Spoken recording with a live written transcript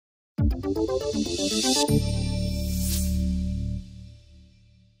Okay,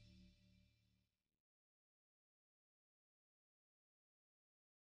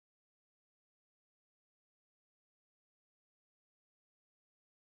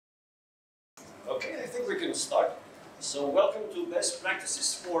 I think we can start. So welcome to Best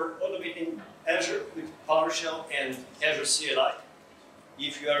Practices for Automating Azure with PowerShell and Azure CLI.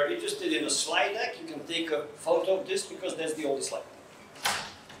 If you are interested in a slide deck, you can take a photo of this because that's the only slide.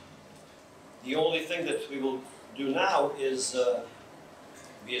 The only thing that we will do now is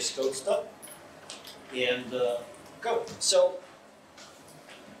VS Code stuff and go. So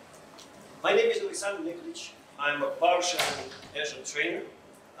my name is Aleksandar Nikolic. I'm a PowerShell and Azure trainer.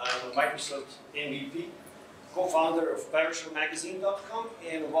 I'm a Microsoft MVP, co-founder of PowerShellMagazine.com,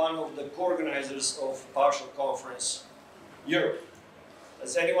 and one of the co-organizers of PowerShell Conference Europe.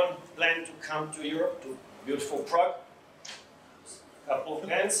 Does anyone plan to come to Europe, to beautiful Prague? Couple of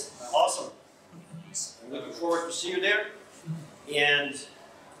hands. Awesome. I'm looking forward to see you there. And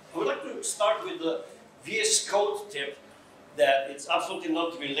I would like to start with the VS Code tip that it's absolutely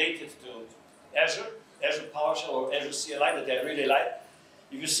not related to Azure PowerShell or Azure CLI that I really like.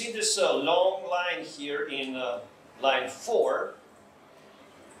 If you see this long line here in line 4,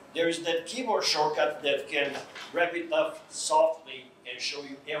 there is that keyboard shortcut that can wrap it up softly and show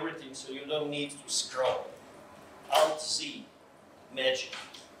you everything so you don't need to scroll. Alt-Z, magic,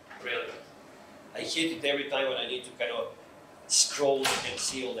 brilliant. I hate it every time when I need to kind of scroll and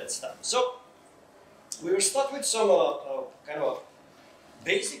see all that stuff. So, we will start with some kind of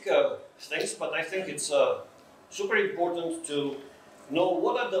basic things, but I think it's super important to know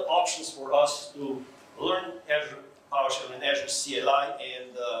what are the options for us to learn Azure PowerShell and Azure CLI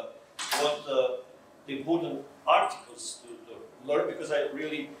and what the important articles to learn, because I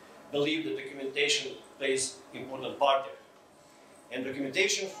really believe that documentation plays an important part there. And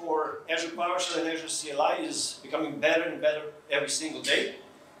documentation for Azure PowerShell and Azure CLI is becoming better and better every single day.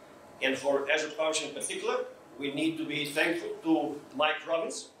 And for Azure PowerShell in particular, we need to be thankful to Mike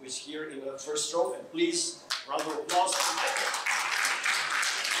Robbins, who is here in the first row. And please, round of applause for Mike.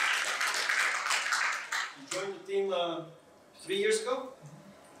 He joined the team 3 years ago,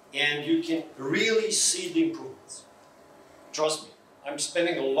 and you can really see the improvements. Trust me, I'm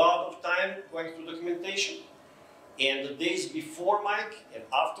spending a lot of time going through documentation, and the days before Mike and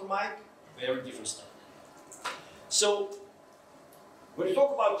after Mike, very different stuff. So, when you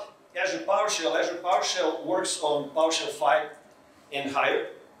talk about Azure PowerShell works on PowerShell 5 and higher,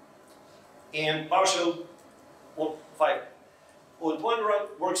 and PowerShell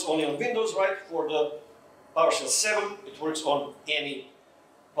 5.1 works only on Windows, right? For the PowerShell 7, it works on any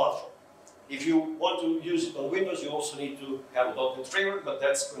platform. If you want to use it on Windows, you also need to have a .NET framework, but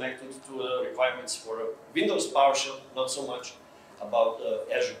that's connected to the requirements for Windows PowerShell, not so much about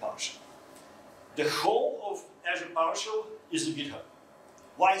Azure PowerShell. The whole of Azure PowerShell is a GitHub.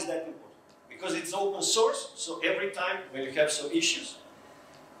 Why is that important? Because it's open source, so every time when you have some issues,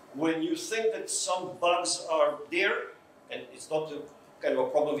 when you think that some bugs are there, and it's not a kind of a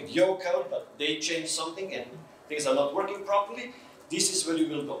problem with your code, but they change something and things are not working properly, this is where you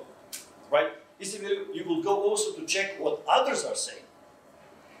will go, right? This is where you will go also to check what others are saying,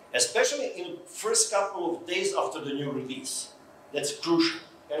 especially in the first couple of days after the new release. That's crucial,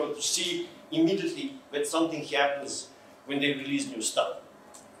 kind of to see immediately when something happens when they release new stuff.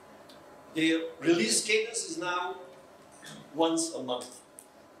 The release cadence is now once a month,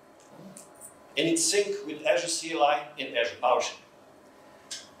 and it's synced with Azure CLI and Azure PowerShell.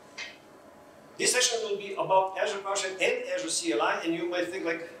 This session will be about Azure PowerShell and Azure CLI, and you might think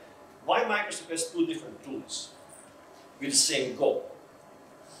like, why Microsoft has two different tools with the same goal,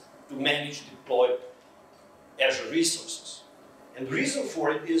 to manage, deploy Azure resources. And the reason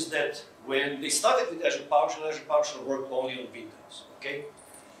for it is that when they started with Azure PowerShell worked only on Windows, okay?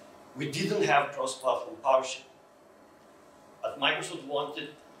 We didn't have cross-platform PowerShell, but Microsoft wanted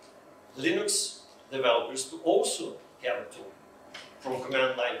Linux developers to also have a tool from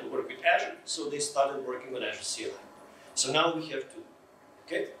command line to work with Azure, so they started working on Azure CLI. So now we have two,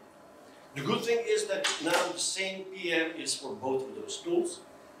 okay? The good thing is that now the same PM is for both of those tools,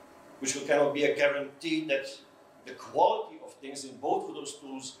 which will kind of be a guarantee that the quality of things in both of those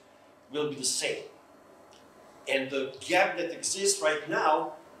tools will be the same. And the gap that exists right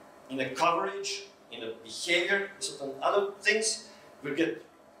now in the coverage, in the behavior, certain other things will get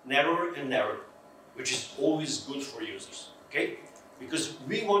narrower and narrower, which is always good for users, okay? Because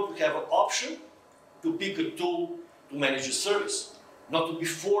we want to have an option to pick a tool to manage a service, not to be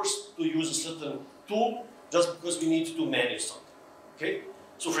forced to use a certain tool just because we need to manage something, okay?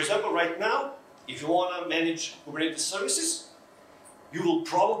 So for example, right now, if you want to manage Kubernetes services, you will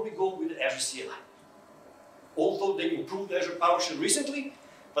probably go with Azure CLI. Although they improved Azure PowerShell recently,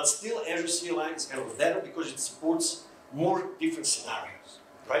 but still Azure CLI is kind of better because it supports more different scenarios,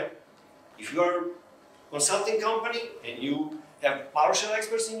 right? If you are a consulting company and you have PowerShell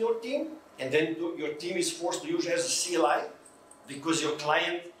experts in your team, and then your team is forced to use Azure CLI because your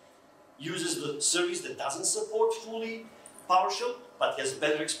client uses the service that doesn't support fully PowerShell, but has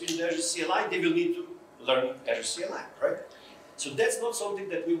better experience with Azure CLI, they will need to learn Azure CLI, right? So that's not something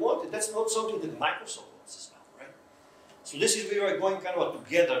that we wanted. That's not something that Microsoft wants as well, right? So this is where we're going kind of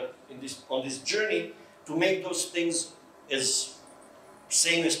together on this journey to make those things as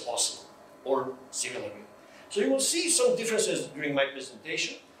same as possible or similar. So you will see some differences during my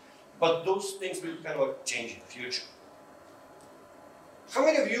presentation, but those things will kind of change in the future. How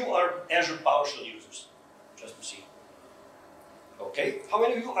many of you are Azure PowerShell users? Just to see. Okay. How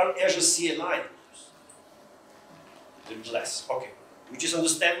many of you are Azure CLI users? A little bit less. Okay. Which is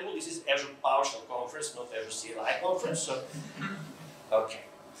understandable. This is Azure PowerShell conference, not Azure CLI conference. So, okay.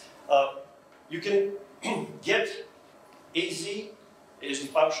 You can get Azure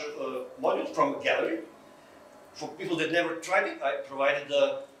PowerShell module from a gallery. For people that never tried it, I provided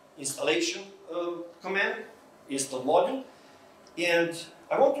the installation command, install module. And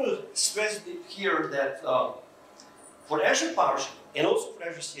I want to stress here that for Azure PowerShell and also for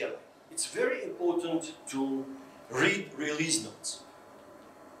Azure CLI, it's very important to read release notes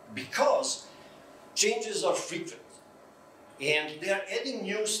because changes are frequent and they are adding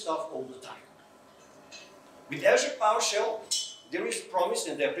new stuff all the time. With Azure PowerShell, there is a promise,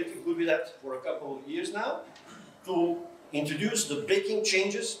 and they're pretty good with that for a couple of years now, to introduce the breaking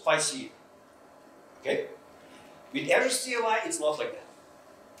changes twice a year. Okay? With Azure CLI, it's not like that.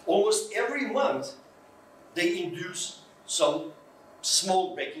 Almost every month, they introduce some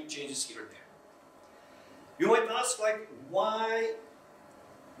small breaking changes here and there. You might ask, like, why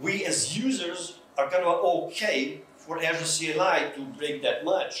we as users are kind of okay for Azure CLI to break that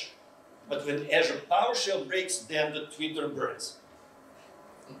much, but when Azure PowerShell breaks, then the Twitter burns,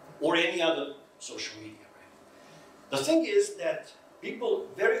 or any other social media. The thing is that people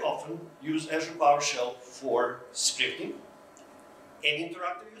very often use Azure PowerShell for scripting and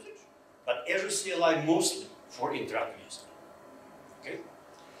interactive usage, but Azure CLI mostly for interactive usage. Okay?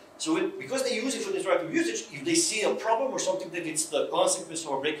 So because they use it for interactive usage, if they see a problem or something that it's the consequence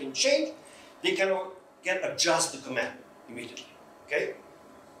of a breaking change, they can adjust the command immediately. Okay?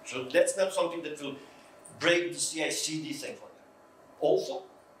 So that's not something that will break the CI/CD thing for them. Also,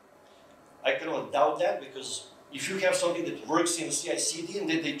 I cannot doubt that, because if you have something that works in CI/CD and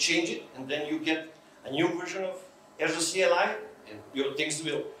then they change it, and then you get a new version of Azure CLI, and your things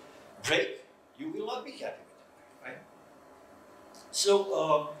will break, you will not be happy with it, right?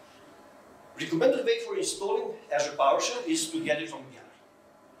 So, recommended way for installing Azure PowerShell is to get it from gallery.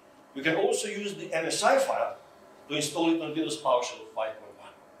 You can also use the MSI file to install it on Windows PowerShell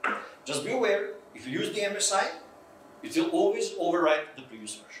 5.1. Just be aware, if you use the MSI, it will always overwrite the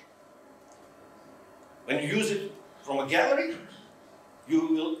previous version. When you use it from a gallery, you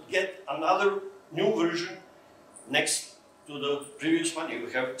will get another new version next to the previous one. You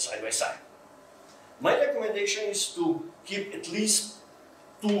will have it side by side. My recommendation is to keep at least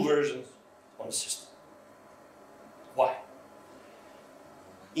 2 versions on the system. Why?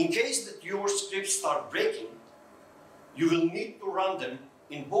 In case that your scripts start breaking, you will need to run them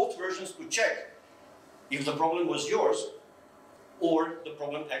in both versions to check if the problem was yours or the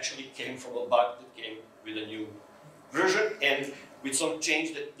problem actually came from a bug that came with a new version and with some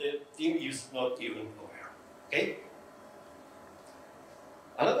change that the team is not even aware. Okay?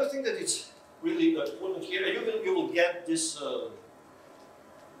 Another thing that is really important here, you will get this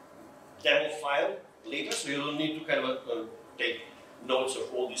demo file later, so you don't need to kind of take notes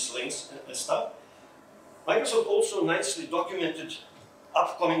of all these links and stuff. Microsoft also nicely documented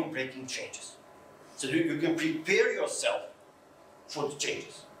upcoming breaking changes, so you can prepare yourself for the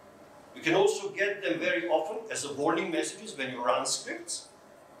changes. You can also get them very often as a warning messages when you run scripts,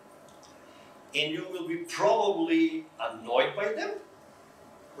 and you will be probably annoyed by them,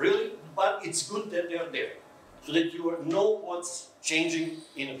 really, but it's good that they are there, so that you know what's changing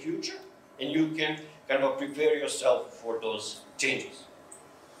in the future, and you can kind of prepare yourself for those changes.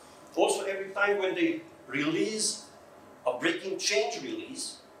 Also, every time when they release a breaking change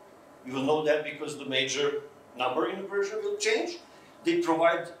release, you will know that because the major number in the version will change. They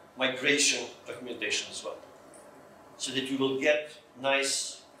provide migration documentation as well, so that you will get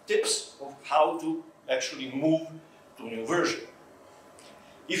nice tips of how to actually move to a new version.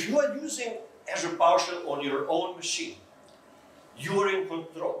 If you are using Azure PowerShell on your own machine, you are in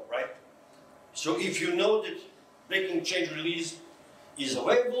control, right? So if you know that breaking change release is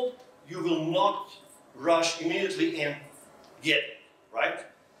available, you will not rush immediately and get it, right?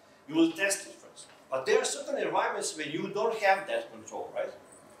 You will test it first. But there are certain environments where you don't have that control, right?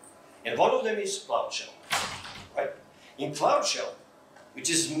 And one of them is PowerShell, right? In PowerShell, which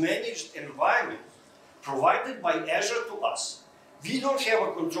is managed environment provided by Azure to us, we don't have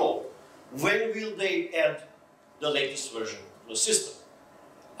a control. When will they add the latest version to the system?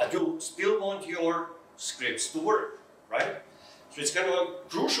 And you still want your scripts to work, right? So it's kind of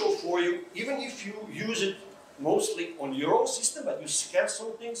crucial for you, even if you use it mostly on your own system, but you scan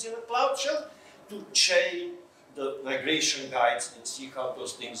some things in a PowerShell, to check the migration guides and see how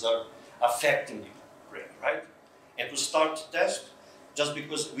those things are affecting you, right? And to start the test, just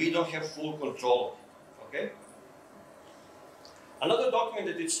because we don't have full control, okay? Another document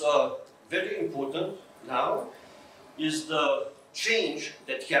that is very important now is the change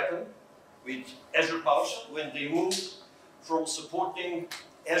that happened with Azure PowerShell when they moved from supporting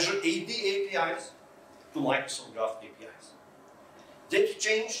Azure AD APIs to Microsoft Graph APIs. That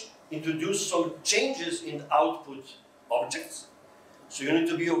change introduced some changes in output objects, so you need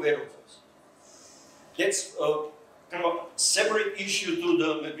to be aware of those. That's a kind of a separate issue to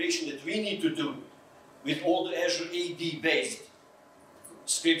the migration that we need to do with all the Azure AD-based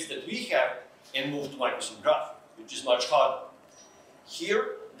scripts that we have and move to Microsoft Graph, which is much harder.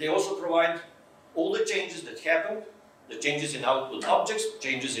 Here, they also provide all the changes that happened, the changes in output objects,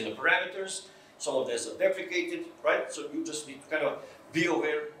 changes in the parameters. Some of these are deprecated, right? So you just need to kind of be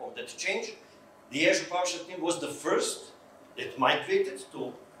aware of that change. The Azure PowerShell team was the first that migrated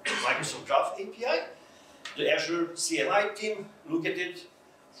to Microsoft Graph API. The Azure CLI team looked at it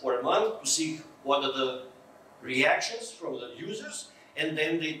for a month to see what are the reactions from the users, and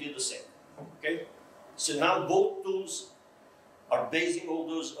then they did the same, okay? So now both tools are basing all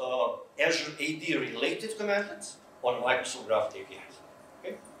those Azure AD related commands on Microsoft Graph APIs,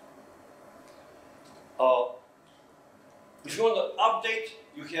 okay? If you want to update,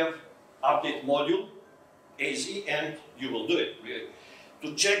 you have update module, AZ, and you will do it, really.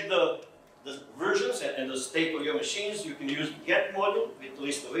 To check the versions and the state of your machines, you can use get module with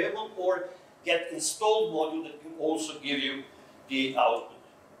list available, or get installed module that can also give you the output.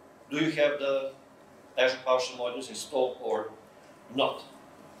 Do you have the Azure PowerShell modules installed or not?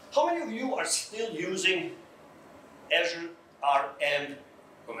 How many of you are still using Azure RM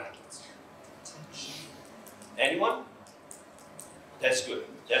commands? Anyone? That's good.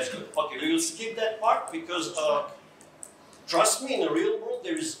 That's good. Okay, we will skip that part because trust me, in the real world,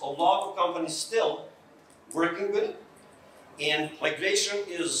 there is a lot of companies still working with it, and migration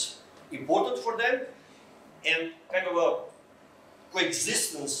is important for them, and kind of a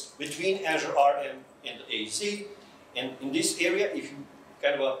coexistence between Azure RM and AZ. And in this area, if you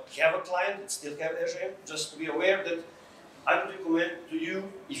kind of have a client that still have Azure RM, just to be aware that I would recommend to you,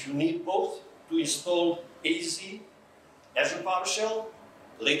 if you need both, to install AZ, Azure PowerShell,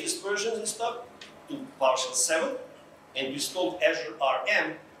 latest versions and stuff, to PowerShell 7, and install Azure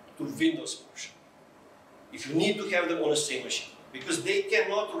RM to Windows PowerShell. If you need to have them on the same machine, because they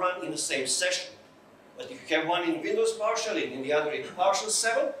cannot run in the same session. But if you have one in Windows PowerShell and in the other in PowerShell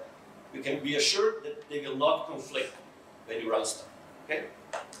 7, you can be assured that they will not conflict when you run stuff, okay?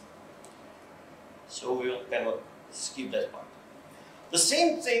 So we'll kind of skip that part. The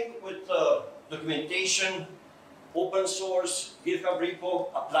same thing with documentation, open source, GitHub repo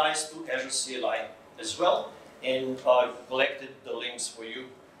applies to Azure CLI as well, and I've collected the links for you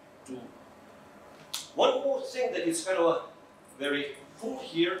to. One more thing that is kind of very cool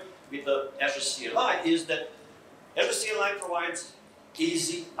here with the Azure CLI is that Azure CLI provides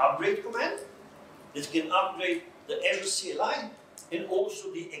easy upgrade command that can upgrade the Azure CLI and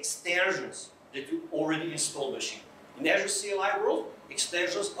also the extensions that you already installed machine. In Azure CLI world,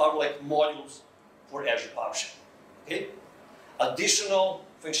 extensions are like modules for Azure PowerShell. Okay? Additional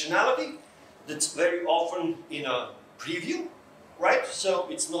functionality that's very often in a preview, right? So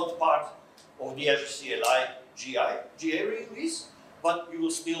it's not part of the Azure CLI GA release, but you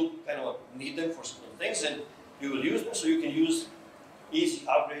will still kind of need them for certain things, and you will use them, so you can use easy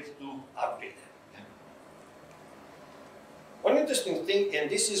upgrade to upgrade them. One interesting thing, and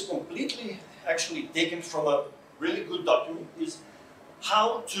this is completely actually taken from a really good document, is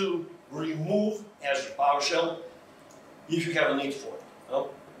how to remove Azure PowerShell if you have a need for it.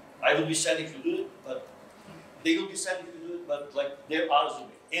 Well, I will be sad if you do it, but they will be sad if you do it, but like there are ways.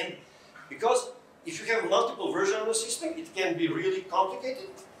 And because if you have multiple versions of the system, it can be really complicated.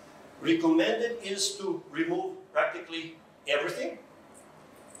 Recommended is to remove practically everything.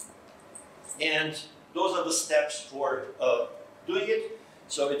 And those are the steps for doing it.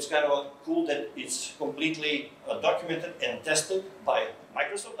 So it's kind of cool that it's completely documented and tested by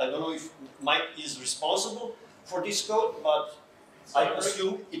Microsoft. I don't know if Mike is responsible for this code, but I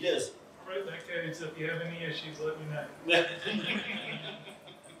assume it is. Right, that code, so if you have any issues, let me know.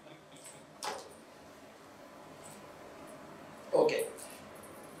 Okay.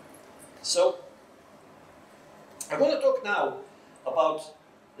 So I want to talk now about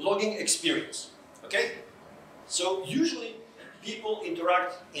logging experience. Okay? So usually people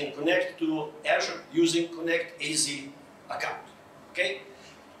interact and connect to Azure using Connect AZ account. Okay?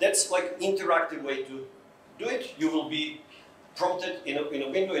 That's like interactive way to do it. You will be prompted in a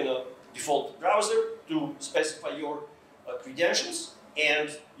window in a default browser to specify your credentials,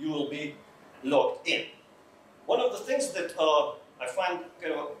 and you will be logged in. One of the things that I find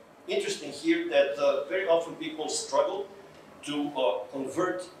kind of interesting here that very often people struggle to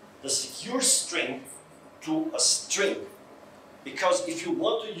convert the secure string to a string. Because if you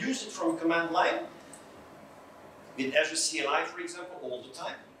want to use it from a command line, with Azure CLI, for example, all the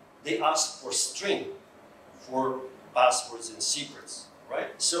time, they ask for string for passwords and secrets, right?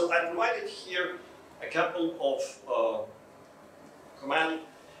 So I provided here a couple of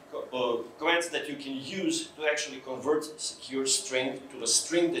commands that you can use to actually convert secure string to a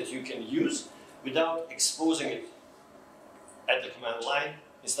string that you can use without exposing it at the command line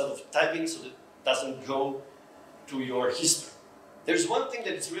instead of typing, so that it doesn't go to your history. There's one thing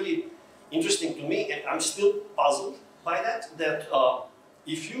that is really interesting to me, and I'm still puzzled by that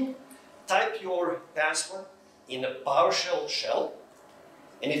if you type your password in a PowerShell shell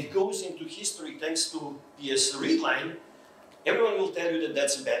and it goes into history thanks to PS readline, everyone will tell you that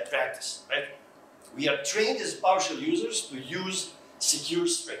that's a bad practice, right? We are trained as PowerShell users to use secure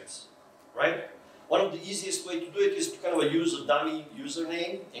strings, right? One of the easiest way to do it is to kind of use a dummy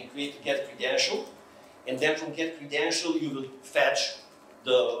username and create a get credential. And then from get credential, you will fetch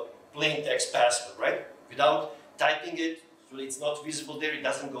the plain text password, right? Without typing it, so it's not visible there, it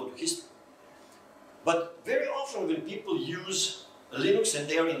doesn't go to history. But very often when people use Linux and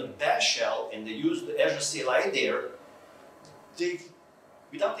they're in a bash shell and they use the Azure CLI there, they,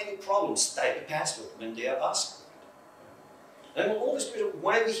 without any problems, type a password when they are asked. And I'm always curious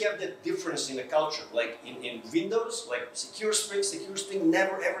why we have that difference in the culture. Like in Windows, like secure string,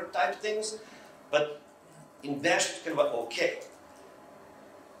 never ever type things. But in bash, it's kind of like, okay.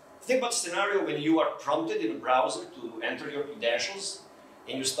 Think about the scenario when you are prompted in a browser to enter your credentials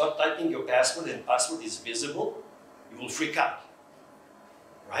and you start typing your password and password is visible, you will freak out,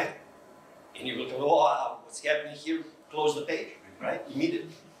 right? And you will go, oh, wow, what's happening here? Close the page, right?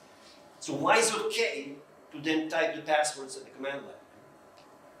 Immediately. So why is it okay to then type the passwords at the command line?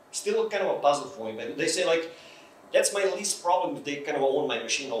 Still kind of a puzzle for me, but they say like, that's my least problem if they kind of own my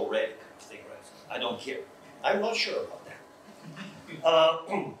machine already, kind of thing, right? I don't care. I'm not sure about that.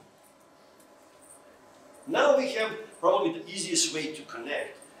 Now we have probably the easiest way to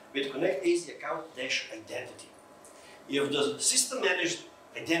connect with Connect AZ account -identity. If the system managed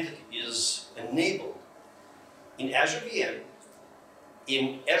identity is enabled in Azure VM,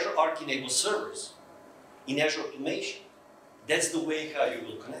 in Azure Arc enabled servers, in Azure Automation, that's the way how you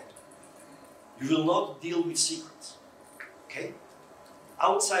will connect. You will not deal with secrets, okay?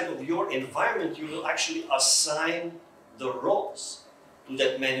 Outside of your environment, you will actually assign the roles to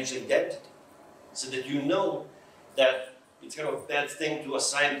that managed identity so that you know that it's kind of a bad thing to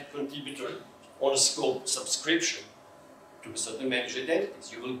assign contributor on a scope subscription to certain managed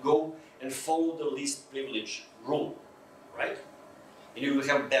identities. You will go and follow the least privilege rule, right? And you will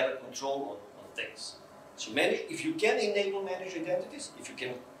have better control on things. So if you can enable managed identities, if you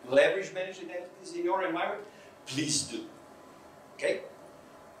can leverage managed identities in your environment, please do, okay?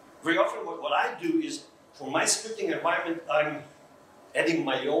 Very often what I do is, for my scripting environment, I'm adding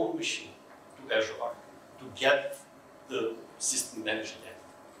my own machine to Azure Arc to get the system managed identity.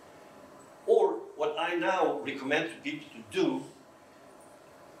 Or what I now recommend to people to do,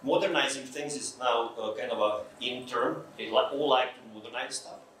 modernizing things is now kind of an in term. They all like to modernize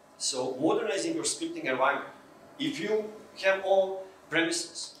stuff. So modernizing your scripting environment. If you have on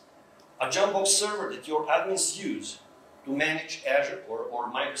premises a jumbo server that your admins use to manage Azure or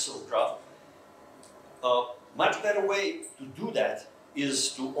Microsoft Graph, a much better way to do that is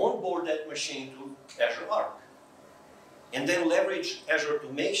to onboard that machine to Azure Arc and then leverage Azure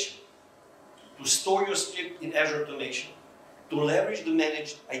Automation to store your script in Azure Automation, to leverage the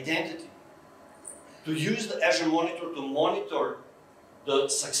managed identity, to use the Azure Monitor to monitor the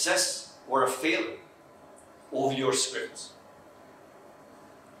success or a failure of your scripts,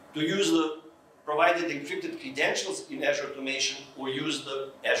 to use the provided encrypted credentials in Azure Automation or use the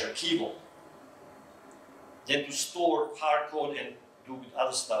Azure Key Vault, then to store hard code and do with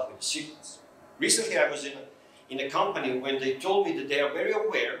other stuff with the secrets. Recently, I was in a company when they told me that they are very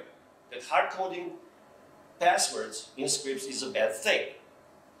aware that hard coding passwords in scripts is a bad thing.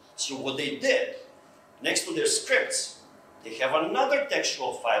 So what they did, next to their scripts, they have another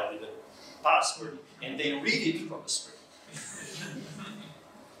textual file with a password, and they read it from the script.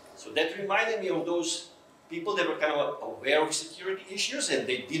 So that reminded me of those people that were kind of aware of security issues, and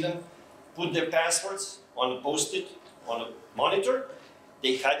they didn't put their passwords on a post-it on a monitor.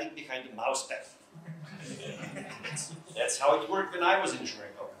 They hide it behind the mouse pad. That's how it worked when I was in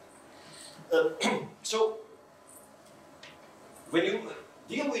Jericho. So when you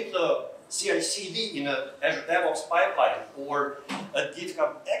deal with CI/CD in an Azure DevOps pipeline or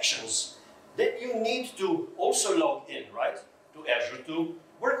GitHub Actions, then you need to also log in, right, to Azure to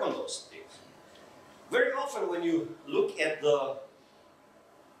work on those things. Very often when you look at the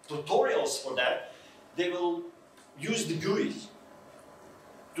tutorials for that, they will use the GUIs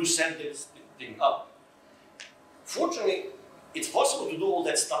to send this thing up. Fortunately, it's possible to do all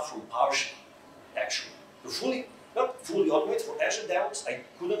that stuff from PowerShell, actually. Not fully automate for Azure DevOps, I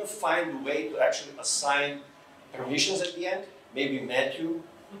couldn't find a way to actually assign permissions at the end. Maybe Matthew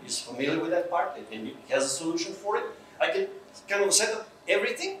is familiar with that part and he has a solution for it. I can kind of set up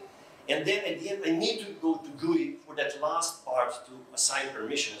everything, and then at the end I need to go to GUI for that last part to assign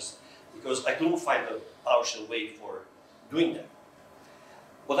permissions, because I couldn't find a PowerShell way for doing that.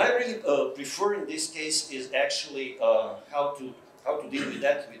 What I really prefer in this case is actually how to deal with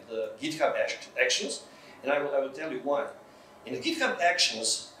that with the GitHub Actions, and I will tell you why. In the GitHub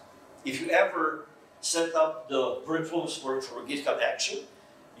Actions, if you ever set up the workflows for a GitHub action,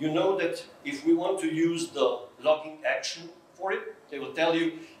 you know that if we want to use the logging action for it, they will tell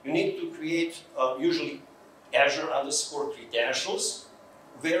you you need to create usually Azure_credentials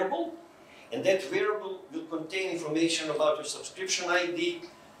variable, and that variable will contain information about your subscription ID,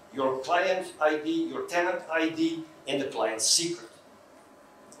 your client ID, your tenant ID, and the client's secret,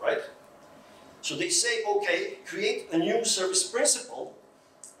 right? So they say, okay, create a new service principal,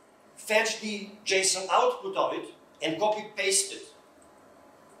 fetch the JSON output of it, and copy-paste it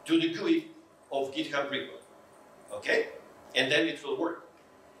to the GUI of GitHub repo, okay? And then it will work.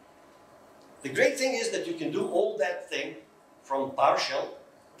 The great thing is that you can do all that thing from PowerShell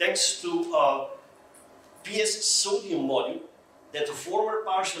thanks to a PS Sodium module that a former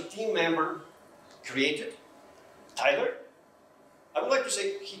PowerShell team member created, Tyler. I would like to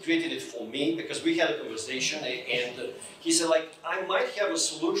say he created it for me because we had a conversation and he said, like, I might have a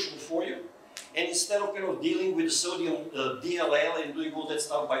solution for you, and instead of kind of dealing with the Sodium DLL and doing all that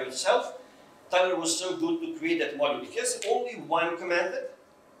stuff by yourself, Tyler was so good to create that module. It has only one command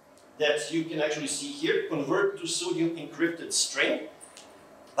that you can actually see here, convert to Sodium encrypted string,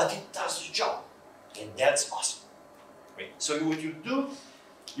 but it does the job, and that's awesome. Right? So what you do,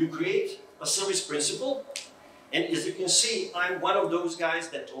 you create a service principal, and as you can see, I'm one of those guys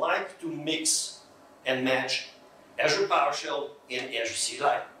that like to mix and match Azure PowerShell and Azure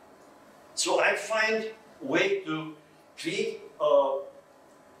CLI. So I find a way to create a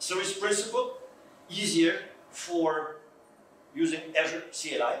service principal easier for using Azure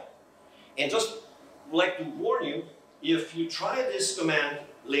CLI. And just would like to warn you, if you try this command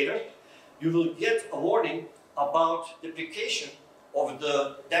later, you will get a warning about deprecation of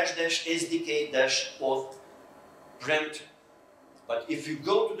the --SDK-auth parameter. But if you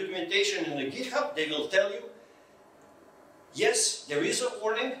go to documentation in the GitHub, they will tell you, yes, there is a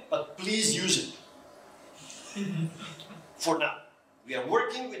warning, but please use it. For now. We are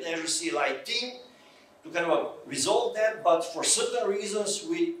working with the Azure CLI team to kind of resolve that, but for certain reasons,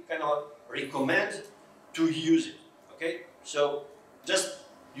 we kind of recommend to use it, okay? So just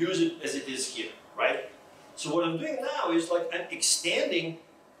use it as it is here, right? So what I'm doing now is like I'm extending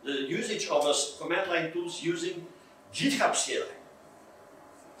the usage of us command line tools using GitHub CLI.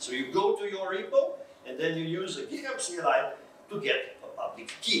 So you go to your repo, and then you use a GitHub CLI to get a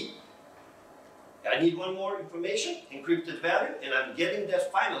public key. I need one more information, encrypted value, and I'm getting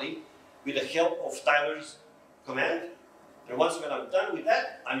that finally with the help of Tyler's command. And once when I'm done with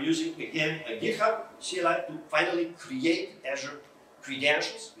that, I'm using again a GitHub CLI to finally create Azure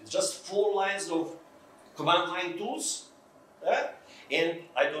credentials with just 4 lines of command line tools. And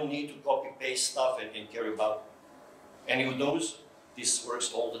I don't need to copy paste stuff and care about any of those. This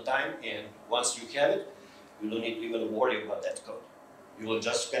works all the time, and once you have it, you don't need to even worry about that code. You will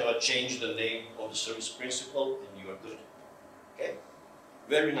just kind of change the name of the service principal and you are good. Okay?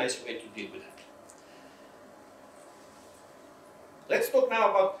 Very nice way to deal with that. Let's talk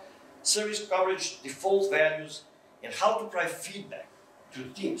now about service coverage, default values, and how to provide feedback to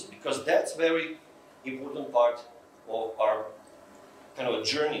teams, because that's a very important part of our kind of a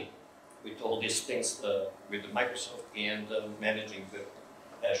journey with all these things with Microsoft and managing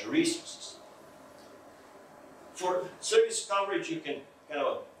the Azure resources. For service coverage, you can kind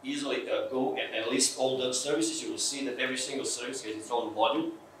of easily go and list all the services. You will see that every single service has its own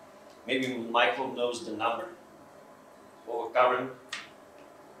module. Maybe Michael knows the number or current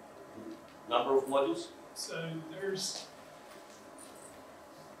number of modules. So there's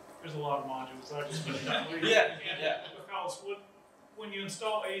a lot of modules. I just Yeah. Because when you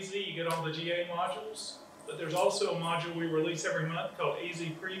install AZ, you get all the GA modules. But there's also a module we release every month called AZ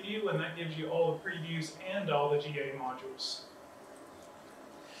Preview, and that gives you all the previews and all the GA modules.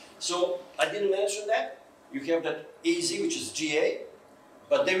 So I didn't mention that. You have that AZ, which is GA,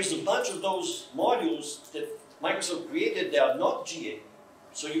 but there is a bunch of those modules that Microsoft created that are not GA.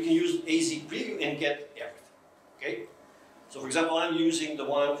 So you can use AZ Preview and get everything, okay? So for example, I'm using the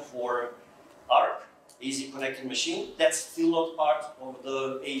one for ARC, AZ Connected Machine. That's still not part of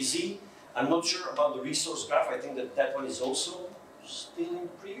the AZ. I'm not sure about the resource graph. I think that one is also still in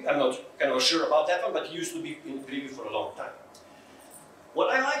preview. I'm not kind of sure about that one, but it used to be in preview for a long time. What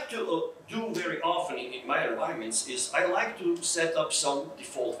I like to do very often in my environments is I like to set up some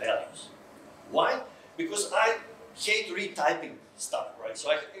default values. Why? Because I hate retyping stuff, right?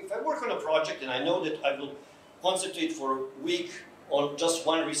 So if I work on a project and I know that I will concentrate for a week on just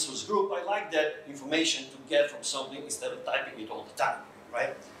one resource group, I like that information to get from something instead of typing it all the time,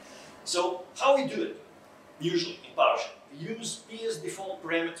 right? So how we do it, usually in PowerShell, we use PS default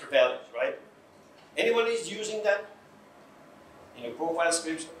parameter values, right? Anyone is using that? In your profile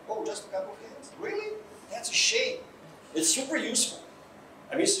scripts, oh, just a couple of hands. Really? That's a shame. It's super useful.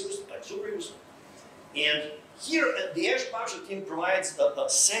 I mean, seriously, like super useful. And here, the Azure PowerShell team provides a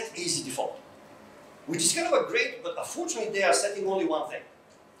set AZ default, which is kind of a great, but unfortunately they are setting only one thing,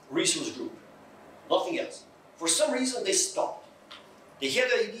 resource group, nothing else. For some reason they stopped. They had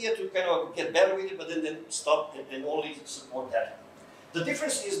the idea to kind of get better with it, but then they stopped and only support that. The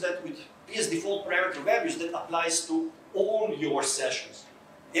difference is that with PS default parameter values, that applies to all your sessions,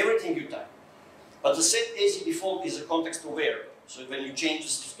 everything you type. But the set AZ default is a context aware. So when you change the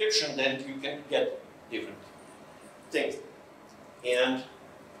description, then you can get different things. And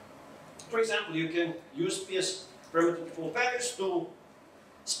for example, you can use PS parameter default values to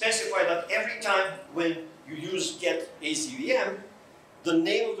specify that every time when you use get AZVM, the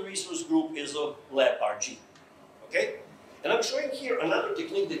name of the resource group is a lab.rg. Okay? And I'm showing here another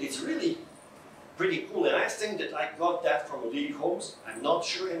technique that is really pretty cool, and I think that I got that from Lee Holmes. I'm not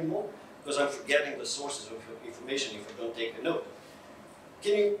sure anymore, because I'm forgetting the sources of information if I don't take a note.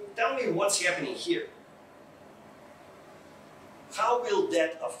 Can you tell me what's happening here? How will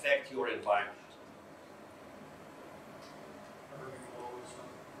that affect your environment? Everything will always run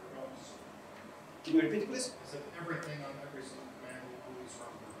verbose. Can you repeat it, please? I said everything on every single command will always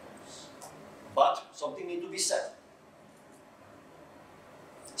run verbose. But something needs to be said.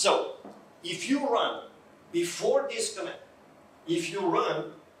 So, if you run before this command, if you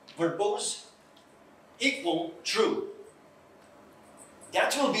run verbose equal true,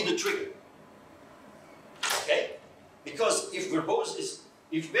 that will be the trigger. Okay? Because if variable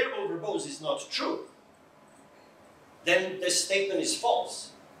verbose is not true, then the statement is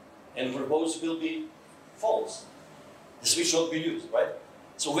false, and verbose will be false. The switch will not be used, right?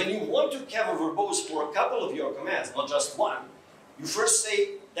 So when you want to have a verbose for a couple of your commands, not just one, you first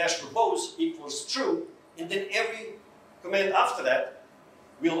say -verbose equals true, and then every command after that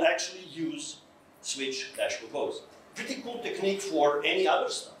will actually use switch -verbose. Pretty cool technique for any other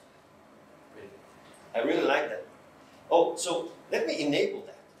stuff. I really like that. Oh, so let me enable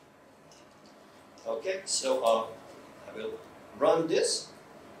that. Okay, so I will run this,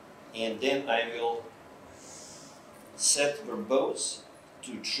 and then I will set verbose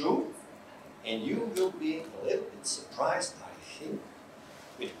to true, and you will be a little bit surprised, I think,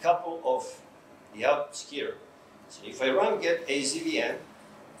 with a couple of the outputs here. So if I run get AZVM,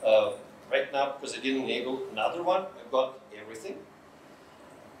 right now, because I didn't enable another one, I've got everything.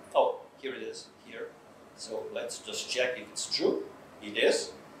 Oh, here it is, here. So let's just check if it's true. It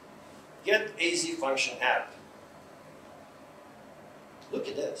is. Get AZ function app. Look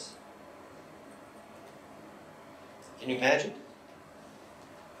at this. Can you imagine?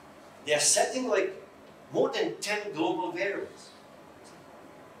 They are setting like more than 10 global variables.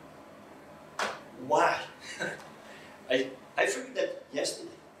 Why? I figured that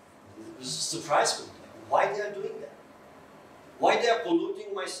yesterday. It was a surprise for me. Why they are doing that? Why they are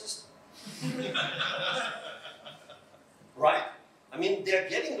polluting my system? Right? I mean, they're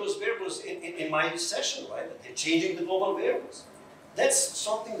getting those variables in my session, right? They're changing the global variables. That's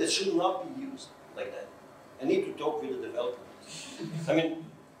something that should not be used like that. I need to talk with the developer to I mean,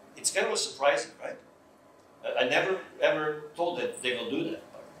 it's kind of surprising, right? I never ever thought that they will do that.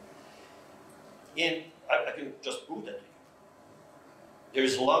 And I can just prove that to you.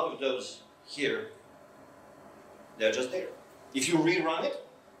 There's a lot of those here. They're just there. If you rerun it,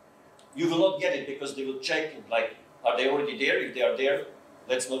 you will not get it because they will check, like, are they already there? If they are there,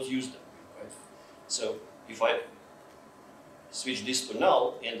 let's not use them. Right? So if I switch this to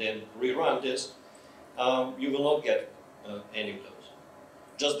null and then rerun this, you will not get any of those.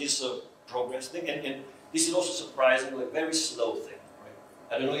 Just this progress thing, and this is also surprisingly a very slow thing. Right?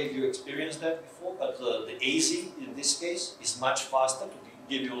 I don't know if you experienced that before, but the AZ in this case is much faster to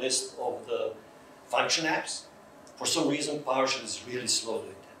give you a list of the function apps. For some reason, PowerShell is really slow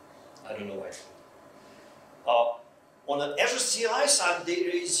doing that. I don't know why. On an Azure CLI side, there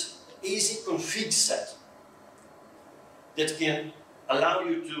is AZ config set that can allow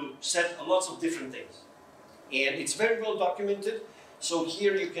you to set lots of different things. And it's very well documented. So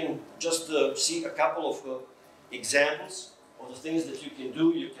here you can just see a couple of examples of the things that you can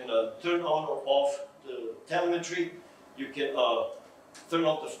do. You can turn on or off the telemetry. You can turn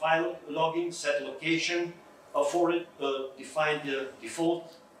off the file logging, set location for it, define the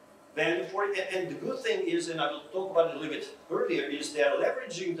default value for it. And the good thing is, and I will talk about it a little bit earlier, is they are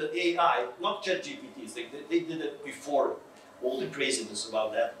leveraging the AI, not ChatGPTs. They did it before all the craziness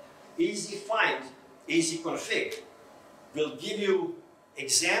about that. AZ find, AZ config will give you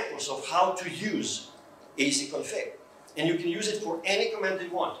examples of how to use AZ config. And you can use it for any command that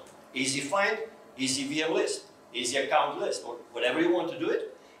you want. AZ find, AZ VM list, AZ account list, or whatever you want to do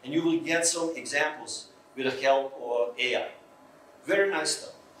it. And you will get some examples with the help of AI. Very nice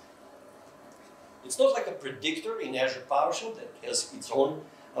stuff. It's not like a predictor in Azure PowerShell that has its own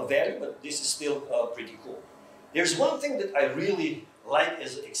value, but this is still pretty cool. There's one thing that I really like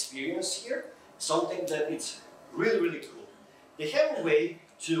as an experience here, something that it's really, really cool. They have a way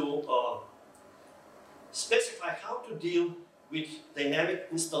to specify how to deal with dynamic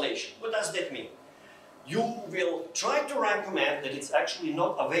installation. What does that mean? You will try to run a command that is actually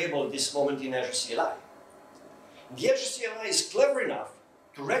not available at this moment in Azure CLI. The Azure CLI is clever enough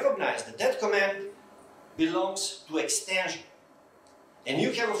to recognize that that command belongs to extension, and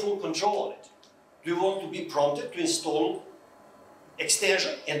you have a full control on it. Do you want to be prompted to install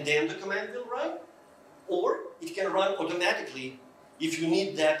extension and then the command will run? Or it can run automatically if you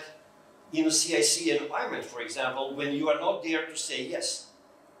need that in a CI/CD environment, for example, when you are not there to say yes.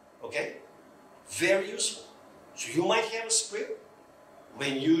 Okay? Very useful. So you might have a script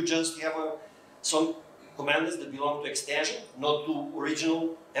when you just have some commands that belong to extension, not to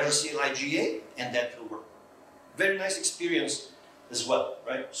original Azure CLI GA, and that will work. Very nice experience as well,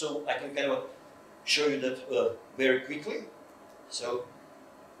 right? So I can kind of show you that very quickly. So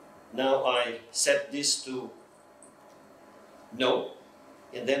now I set this to no,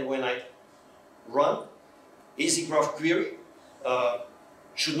 and then when I run, AZ graph query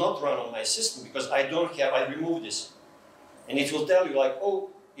should not run on my system because I don't have, I removed this. And it will tell you like, oh,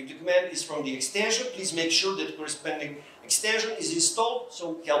 if the command is from the extension, please make sure that the corresponding extension is installed,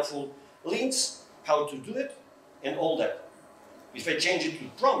 so helpful links, how to do it, and all that. If I change it to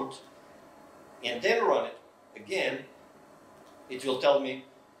prompt, and then run it again, it will tell me,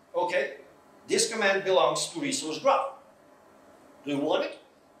 okay, this command belongs to resource graph. Do you want it?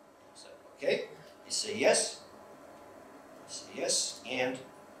 I say, okay. I say yes. I say yes, and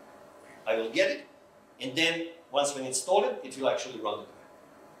I will get it. And then once we install it, it will actually run the command.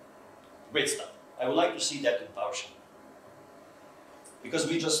 Great stuff. I would like to see that in PowerShell. Because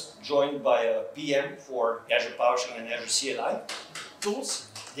we just joined by a PM for Azure PowerShell and Azure CLI tools,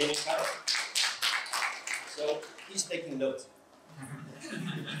 Danny Carroll. So he's taking notes.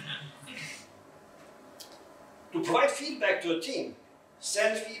 To provide feedback to a team,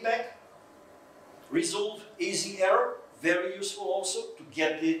 send feedback, resolve AZ error, very useful also to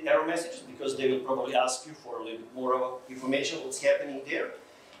get the error messages because they will probably ask you for a little bit more information what's happening there.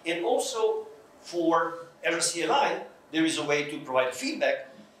 And also for Azure CLI, there is a way to provide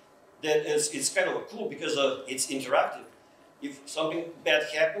feedback that it's kind of cool because it's interactive. If something bad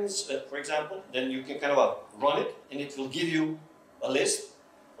happens, for example, then you can kind of run it and it will give you a list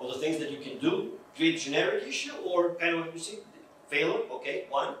of the things that you can do, create generic issue or kind of, you see, failure, okay,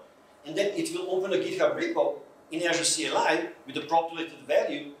 one. And then it will open a GitHub repo in Azure CLI with the populated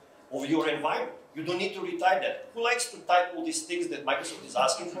value of your environment. You don't need to retype that. Who likes to type all these things that Microsoft is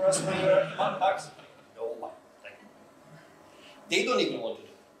asking for us for bugs? No one. They don't even want to do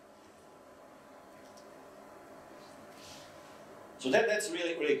it. So that's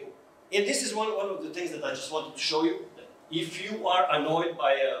really, really cool. And this is one of the things that I just wanted to show you. If you are annoyed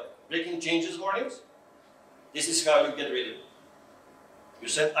by breaking changes warnings, this is how you get rid of it. You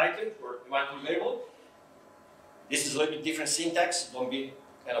set item or inventory label. This is a little bit different syntax. Don't be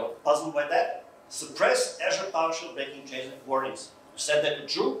kind of puzzled by that. Suppress Azure PowerShell breaking change warnings. You set that to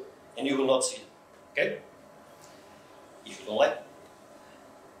true, and you will not see it. Okay? If you don't like it.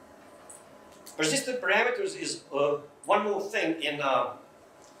 Persistent parameters is one more thing in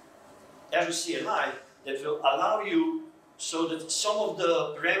Azure CLI that will allow you so that some of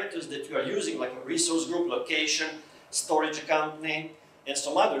the parameters that you are using, like a resource group, location, storage account name, and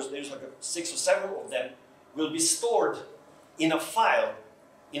some others, there's like 6 or 7 of them, will be stored in a file,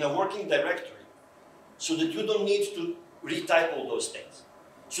 in a working directory, so that you don't need to retype all those things.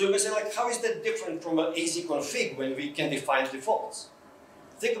 So you may say, like, how is that different from an AZ config when we can define defaults?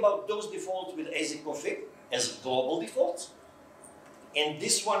 Think about those defaults with AZ config as global defaults, and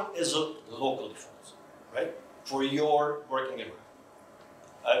this one as a local default, right? For your working environment.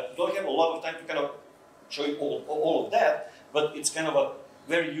 I don't have a lot of time to kind of show you all of that, but it's kind of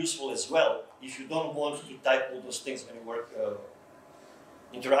very useful as well if you don't want to type all those things when you work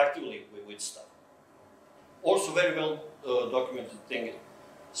interactively with stuff. Also very well documented thing,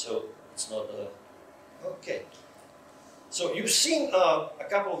 so it's not okay. So you've seen a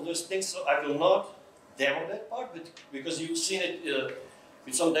couple of those things, so I will not demo that part, but because you've seen it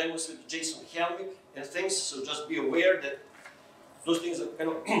with some demos with Jason Helmick and things, so just be aware that those things are kind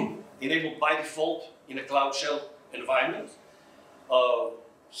of enabled by default in a Cloud Shell environment.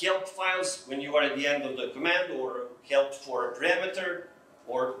 Help files when you are at the end of the command, or help for a parameter,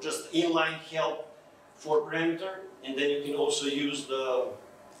 or just inline help for parameter, and then you can also use the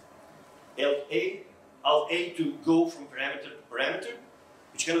Alt-A to go from parameter to parameter,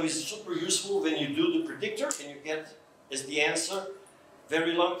 which kind of is super useful when you do the predictor and you get as the answer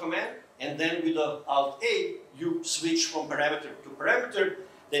very long command, and then with the Alt-A you switch from parameter to parameter,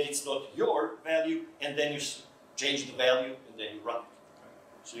 that it's not your value, and then you change the value and then you run it.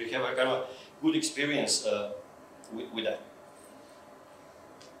 So you have a kind of good experience with that.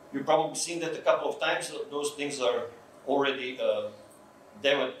 You've probably seen that a couple of times. Those things are already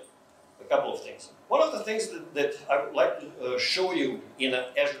demoed a couple of things. One of the things that I would like to show you in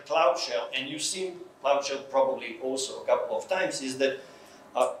Azure Cloud Shell, and you've seen Cloud Shell probably also a couple of times, is that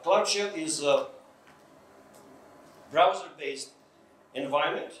Cloud Shell is a browser-based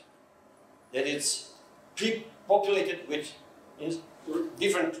environment that is pre-populated with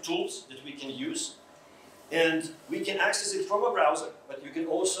different tools that we can use, and we can access it from a browser, but you can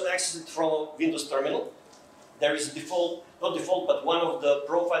also access it from a Windows terminal. There is a default, not default, but one of the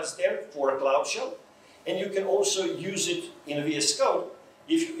profiles there for a Cloud Shell, and you can also use it in VS Code.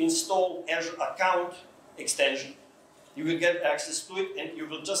 If you install Azure Account extension, you will get access to it, and you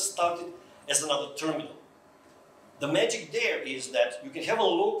will just start it as another terminal. The magic there is that you can have a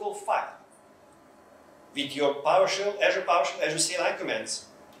local file with your PowerShell, Azure CLI commands.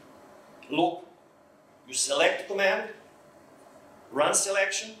 Local. You select command, run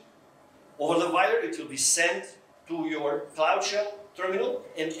selection. Over the wire, it will be sent to your Cloud Shell terminal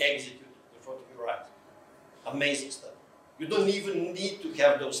and executed in front of your eyes. Amazing stuff. You don't even need to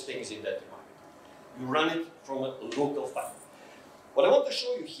have those things in that environment. You run it from a local file. What I want to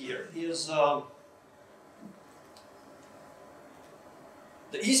show you here is the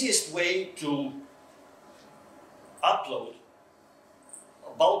easiest way to upload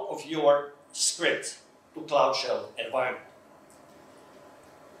a bulk of your script to Cloud Shell environment.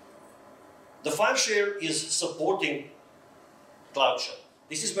 The file share is supporting Cloud Shell.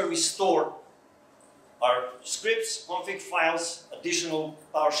 This is where we store our scripts, config files, additional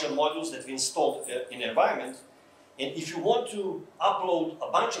PowerShell modules that we installed in the environment. And if you want to upload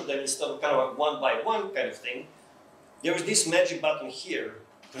a bunch of them instead of kind of a one-by-one kind of thing, there is this magic button here,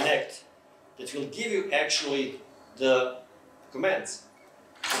 connect, that will give you actually the commands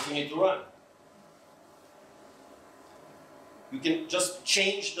that you need to run. You can just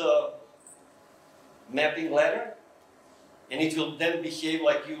change the mapping ladder, and it will then behave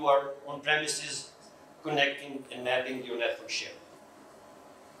like you are on premises connecting and mapping your network share.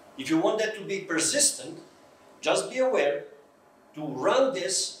 If you want that to be persistent, just be aware to run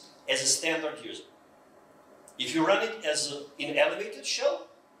this as a standard user. If you run it as in elevated shell,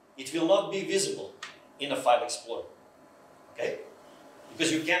 it will not be visible in a file explorer. Okay?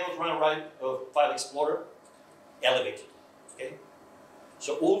 Because you cannot run a file explorer elevated. Okay?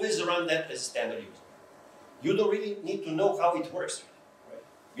 So always run that as a standard user. You don't really need to know how it works. Right?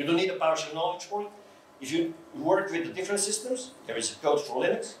 You don't need a PowerShell knowledge for it. If you work with the different systems, there is a code for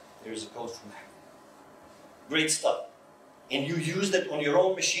Linux, there is a code for Mac. Great stuff. And you use that on your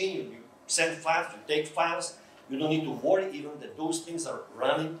own machine, you send files, you take files. You don't need to worry even that those things are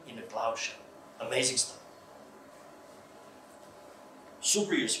running in the Cloud Shell. Amazing stuff.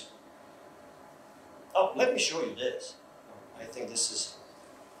 Super useful. Oh, let me show you this. I think this is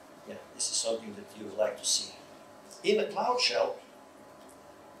something that you would like to see. In a Cloud Shell,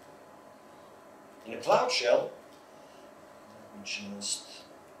 let me just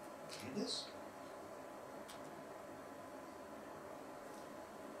read this.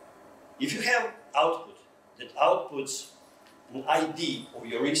 If you have output that outputs an ID of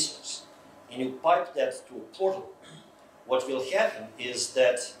your resource, and you pipe that to a portal, what will happen is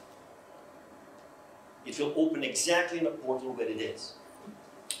that it will open exactly in a portal where it is.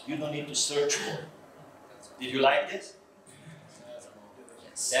 You don't need to search for it. Did you like this?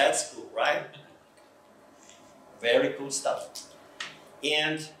 That's cool, right? Very cool stuff.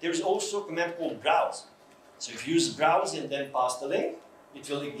 And there's also a command called browse. So if you use browse and then pass the link, it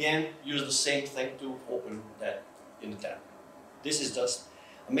will again use the same thing to open that in the tab. This is just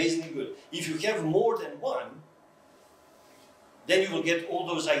amazingly good. If you have more than one, then you will get all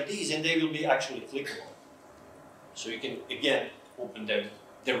those IDs and they will be actually clickable. So you can, again, open them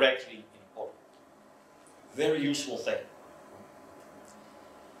directly in a portal. Very useful thing.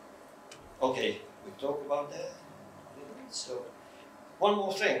 Okay, we talked about that. So, one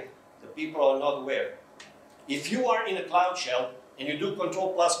more thing that people are not aware. If you are in a Cloud Shell and you do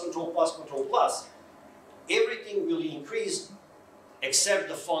Control+, everything will increase except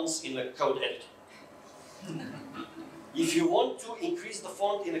the fonts in the code editor. If you want to increase the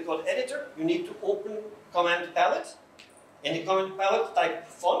font in the code editor, you need to open command palette, and the command palette type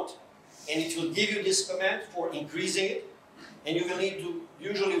font, and it will give you this command for increasing it, and you will need to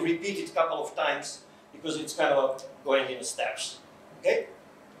usually repeat it a couple of times because it's kind of going in steps. Okay?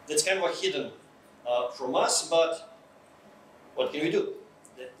 That's kind of hidden from us, but what can we do?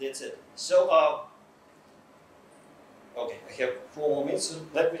 That's it. So, okay, I have 4 more minutes, so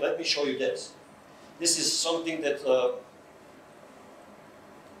let me show you this. This is something that, okay,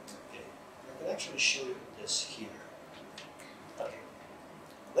 I can actually show you this here. Okay,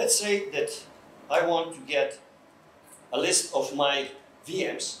 let's say that I want to get a list of my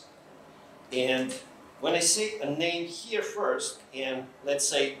VMs, and when I say a name here first, and let's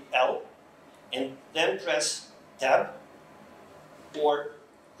say L, and then press Tab or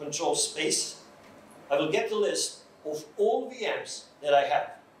Control Space, I will get the list of all VMs that I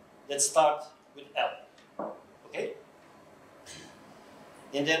have that start with L. Okay?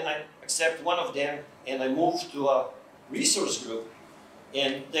 And then I accept one of them and I move to a resource group,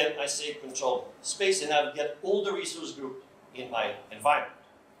 and then I say Control Space and I'll get all the resource group in my environment.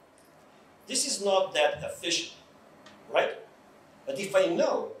 This is not that efficient, right? But if I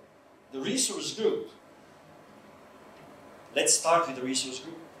know the resource group, let's start with the resource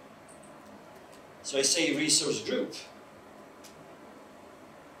group. So I say resource group.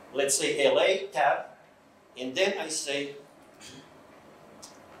 Let's say LA tab, and then I say,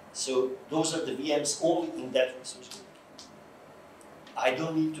 so those are the VMs only in that resource group. I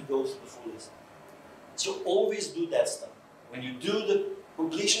don't need to go through the full list. So always do that stuff. When you do the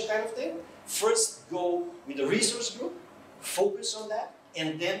completion kind of thing, first go with the resource group, focus on that,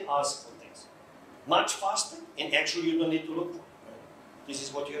 and then ask for things. Much faster, and actually you don't need to look for it. This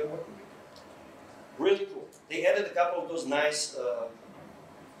is what you are working with. Really cool. They added a couple of those nice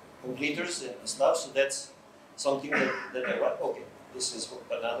completers and stuff, so that's something that I like. Okay, this is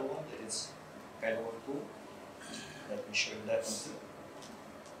another one that is kind of cool. Let me show you that one too.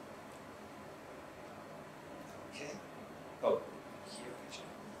 Okay. Oh, here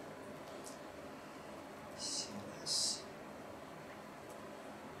actually. CLS.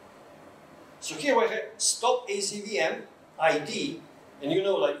 So here we have stop ACVM ID, and you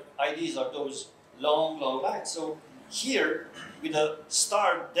know, like IDs are those long lines. So here, with the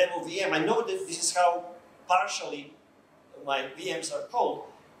start demo VM, I know that this is how partially my VMs are called.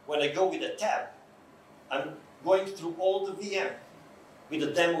 When I go with a tab, I'm going through all the VM with the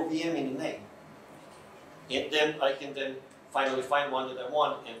demo VM in the name. And then I can then finally find one that I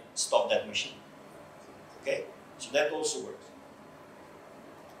want and stop that machine. Okay? So that also works.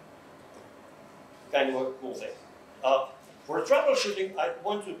 Kind of a cool thing. For troubleshooting, I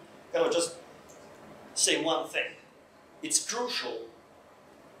want to kind of just say one thing. It's crucial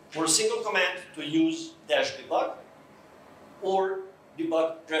for a single command to use -debug or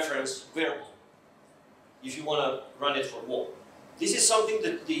debug preference variable if you want to run it for more. This is something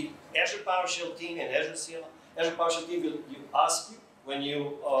that the Azure PowerShell team and Azure CLI, Azure PowerShell team will ask you when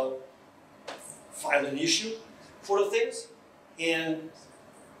you file an issue for the things, and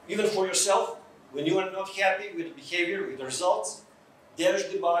even for yourself, when you are not happy with the behavior, with the results,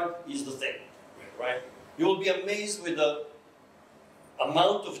 -debug is the thing, right? You will be amazed with the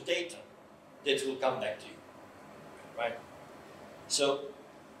amount of data that will come back to you, right? So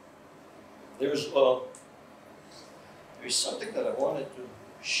there's something that I wanted to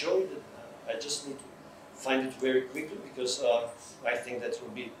show you that I just need to find it very quickly because I think that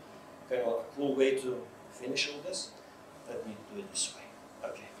will be kind of a cool way to finish all this. Let me do it this way.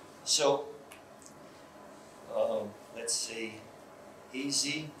 Okay, so let's say AZ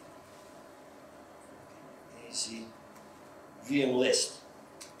VM list.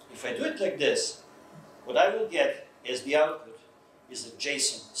 If I do it like this, what I will get as the output is a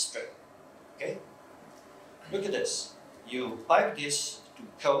JSON string. Okay? Look at this. You pipe this to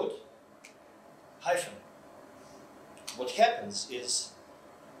code hyphen. What happens is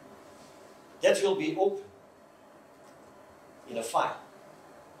that will be open in a file.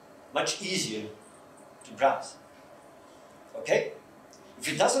 Much easier to browse. Okay? If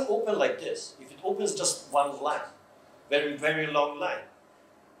it doesn't open like this, if it opens just one line, very, very long line,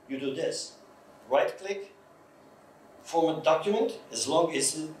 you do this. Right click, format document, as long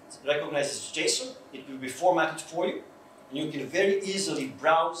as it recognizes JSON, it will be formatted for you, and you can very easily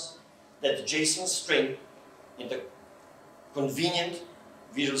browse that JSON string in the convenient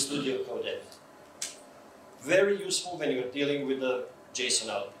Visual Studio Code editor. Very useful when you're dealing with the JSON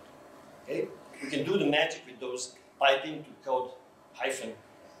output. Okay? You can do the magic with those piping to code hyphen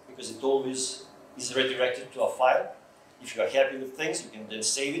because it always is redirected to a file. If you are happy with things, you can then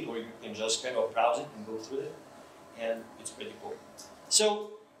save it, or you can just kind of browse it and go through it, and it's pretty cool.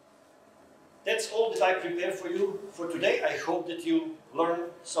 So that's all that I prepared for you for today. I hope that you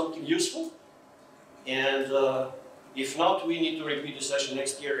learned something useful, and if not, we need to repeat the session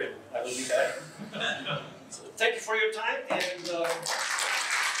next year, and I will be back. So thank you for your time, and